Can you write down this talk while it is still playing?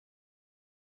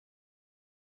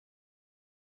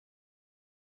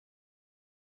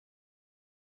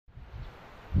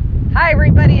Hi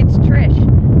everybody, it's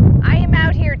Trish. I am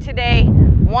out here today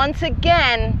once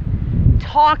again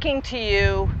talking to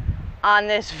you on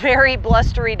this very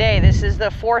blustery day. This is the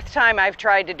fourth time I've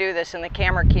tried to do this and the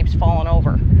camera keeps falling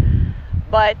over.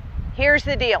 But here's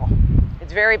the deal.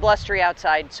 It's very blustery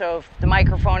outside, so if the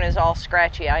microphone is all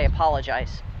scratchy, I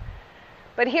apologize.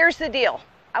 But here's the deal.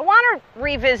 I want to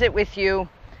revisit with you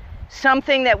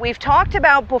something that we've talked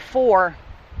about before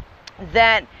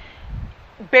that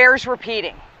bears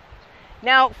repeating.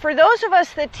 Now, for those of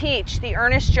us that teach the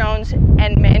Ernest Jones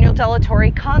and Manuel de la Torre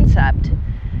concept,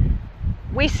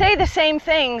 we say the same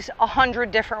things 100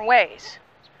 different ways.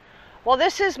 Well,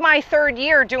 this is my third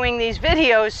year doing these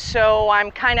videos, so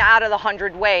I'm kind of out of the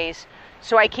 100 ways,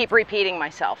 so I keep repeating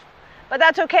myself. But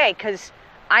that's okay, because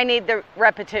I need the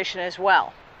repetition as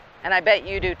well, and I bet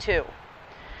you do too.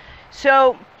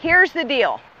 So here's the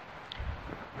deal.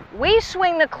 We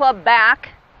swing the club back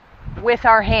with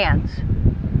our hands.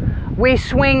 We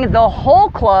swing the whole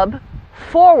club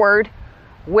forward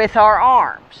with our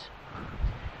arms.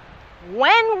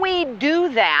 When we do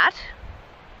that,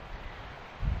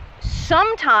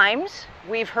 sometimes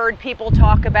we've heard people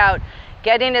talk about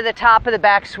getting to the top of the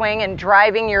backswing and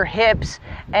driving your hips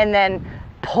and then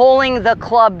pulling the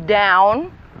club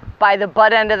down by the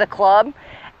butt end of the club.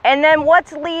 And then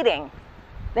what's leading?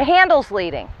 The handle's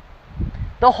leading.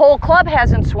 The whole club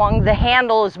hasn't swung, the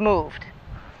handle is moved.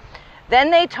 Then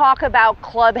they talk about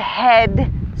club head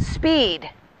speed.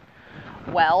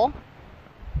 Well,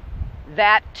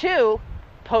 that too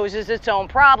poses its own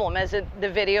problem, as in the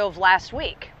video of last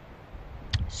week.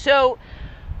 So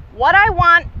what I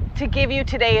want to give you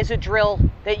today is a drill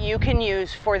that you can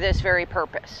use for this very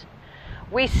purpose.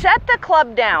 We set the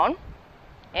club down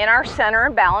in our center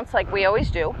and balance like we always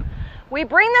do. We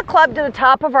bring the club to the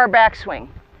top of our backswing.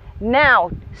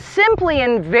 Now, simply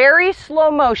in very slow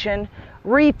motion,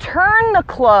 return the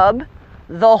club,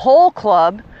 the whole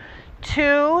club,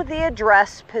 to the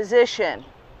address position.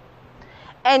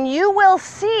 And you will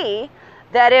see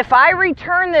that if I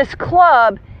return this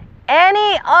club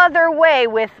any other way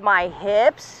with my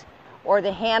hips or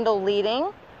the handle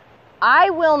leading,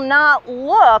 I will not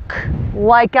look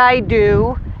like I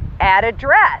do at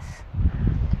address.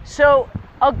 So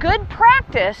a good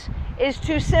practice is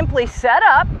to simply set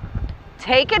up,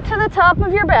 take it to the top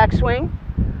of your backswing,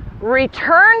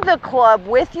 return the club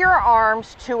with your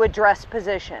arms to address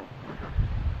position.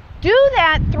 Do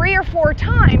that 3 or 4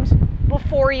 times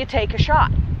before you take a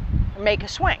shot or make a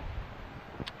swing.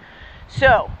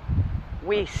 So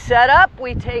we set up,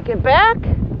 we take it back,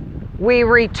 we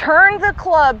return the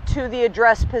club to the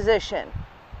address position.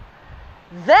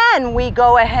 Then we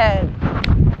go ahead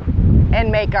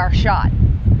and make our shot.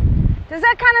 Does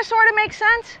that kind of sort of make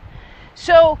sense?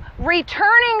 So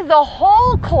returning the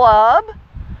whole club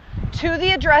to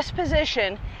the address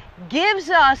position gives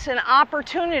us an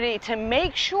opportunity to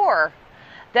make sure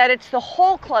that it's the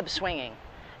whole club swinging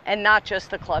and not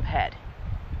just the club head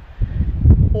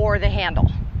or the handle.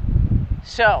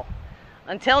 So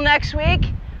until next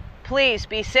week, please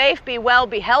be safe, be well,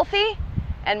 be healthy,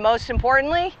 and most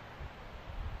importantly,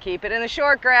 keep it in the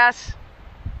short grass.